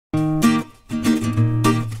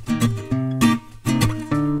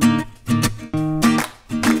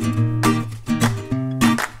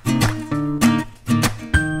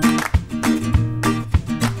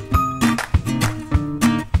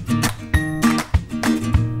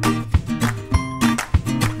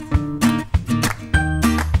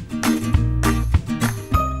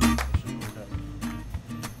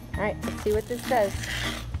this does.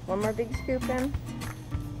 One more big scoop in. Ready?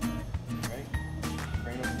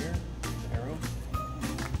 Bring it over here. The arrow.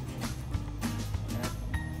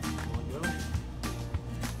 Go.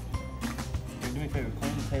 Okay, do me a favor.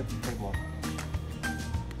 Clean the table off.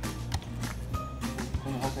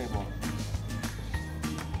 Clean the whole table off.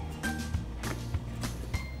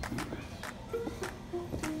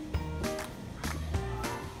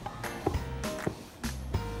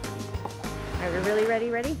 Are we really ready?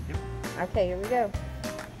 Ready? Yep. Okay, here we go.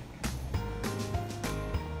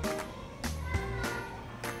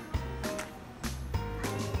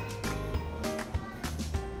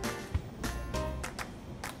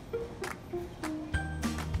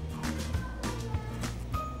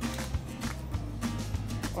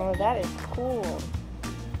 Oh, that is cool.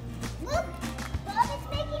 Look, Bob is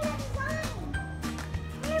making a design.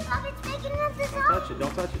 Here, Bob is making a design. Don't touch it.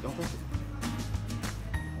 Don't touch it. Don't touch it.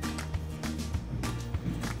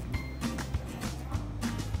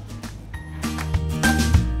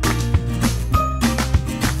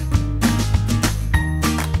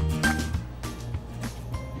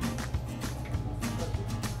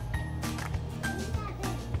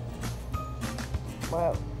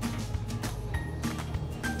 Whoa.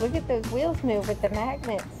 Look at those wheels move with the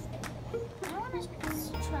magnets. I want to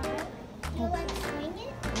try. You like swing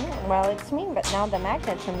it? Yeah, well, it's swinging, but now the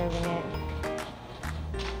magnets are moving it.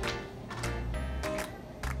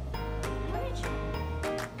 I want to try.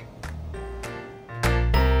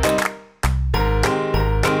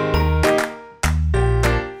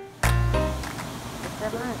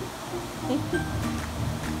 Good luck.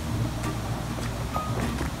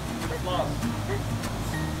 Floss. Do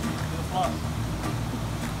the floss.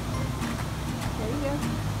 There you go.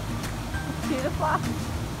 To the floss.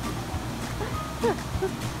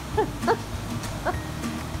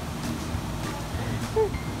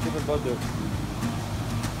 See what Bud do.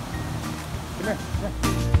 Come here. Come here.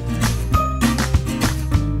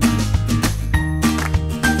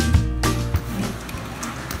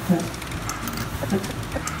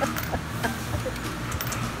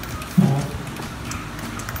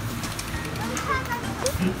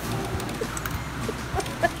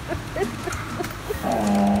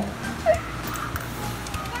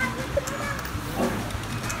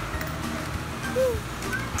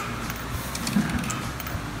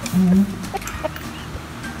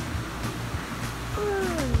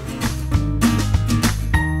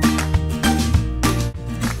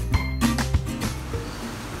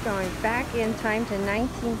 Going back in time to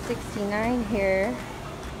 1969 here.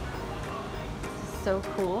 This is so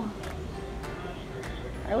cool.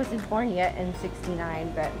 I wasn't born yet in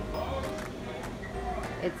 69, but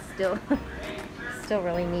it's still still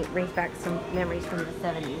really neat. Brings back some memories from the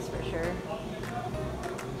 70s for sure.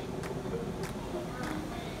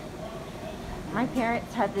 My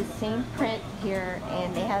parents had this same print here,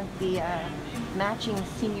 and they had the matching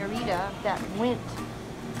señorita that went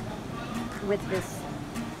with this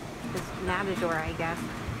matador, I guess.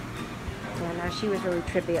 And she was really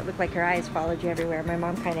trippy. It looked like her eyes followed you everywhere. My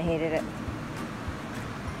mom kind of hated it.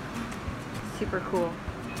 Super cool.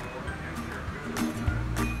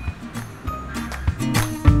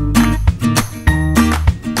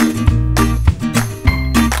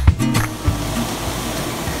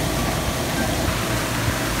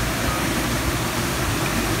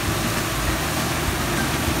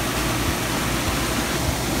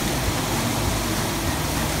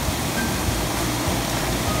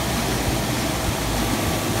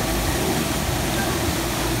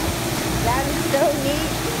 That is so neat.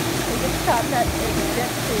 We just caught that in the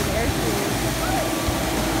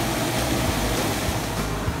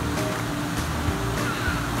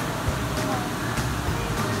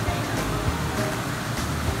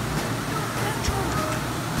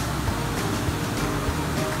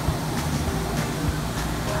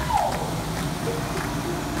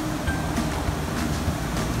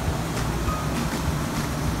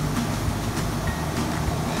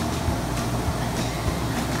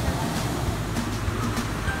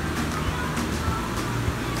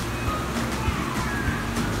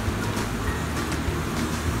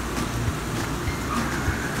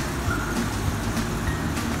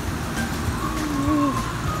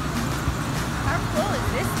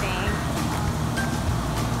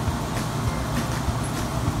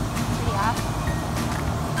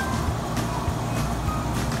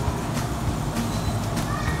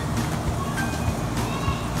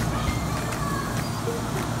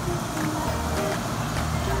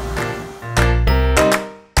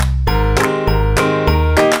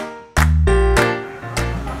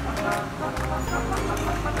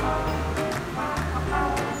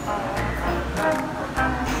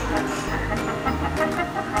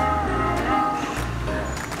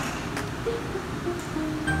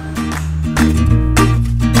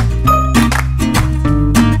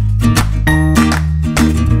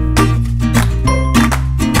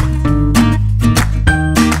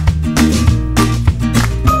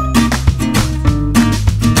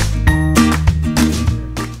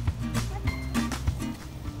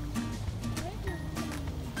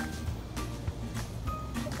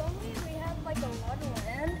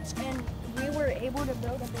able to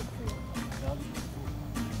build a big tree.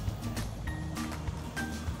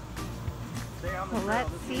 Stay on the Well, trail. let's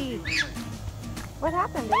This is see. easy. What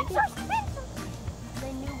happened, baby?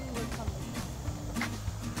 They knew we were coming.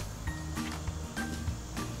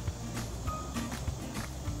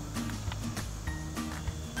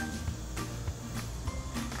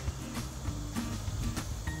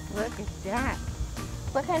 Look at that.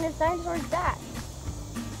 What kind of dinosaur is that?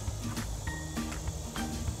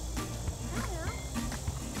 I don't know.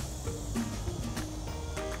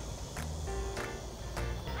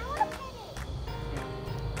 I want to pet it.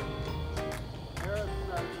 There's,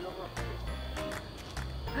 you know what?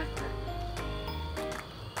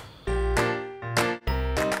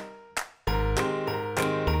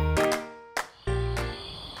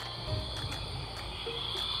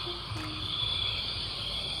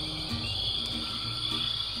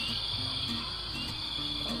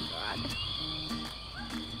 Oh God.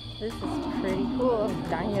 This is pretty cool.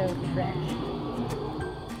 Dino Trek.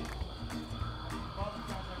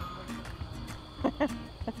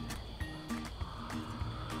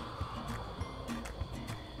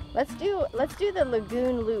 Let's do the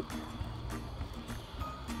lagoon loop.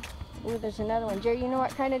 Ooh, there's another one. Jerry, you know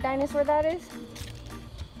what kind of dinosaur that is?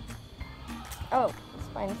 Oh, it's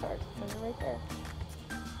Spinosaurus. There's it right there.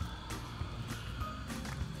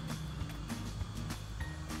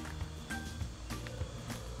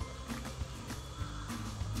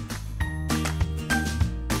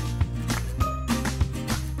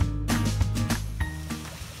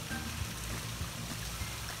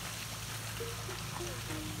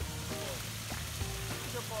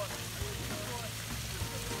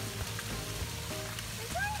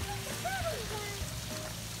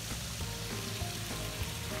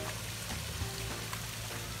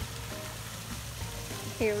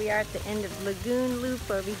 Here we are at the end of Lagoon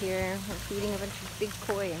Loop over here. We're feeding a bunch of big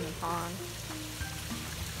koi in the pond.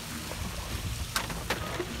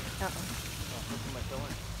 Uh-oh. Oh, look at my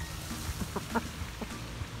filling.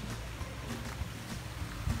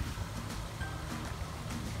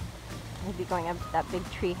 We'll be going up to that big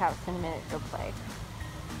tree house in a minute to go play.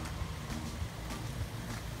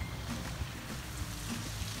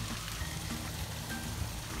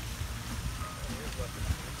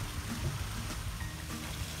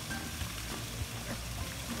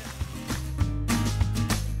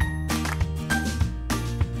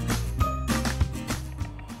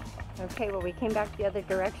 Okay, well we came back the other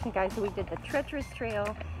direction, guys, so we did the treacherous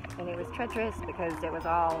trail, and it was treacherous because it was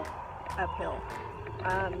all uphill.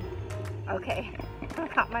 Okay, I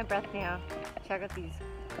caught my breath now. Check out these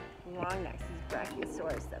long necks, these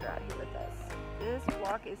brachiosaurus that are out here with us. This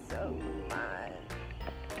walk is so fun.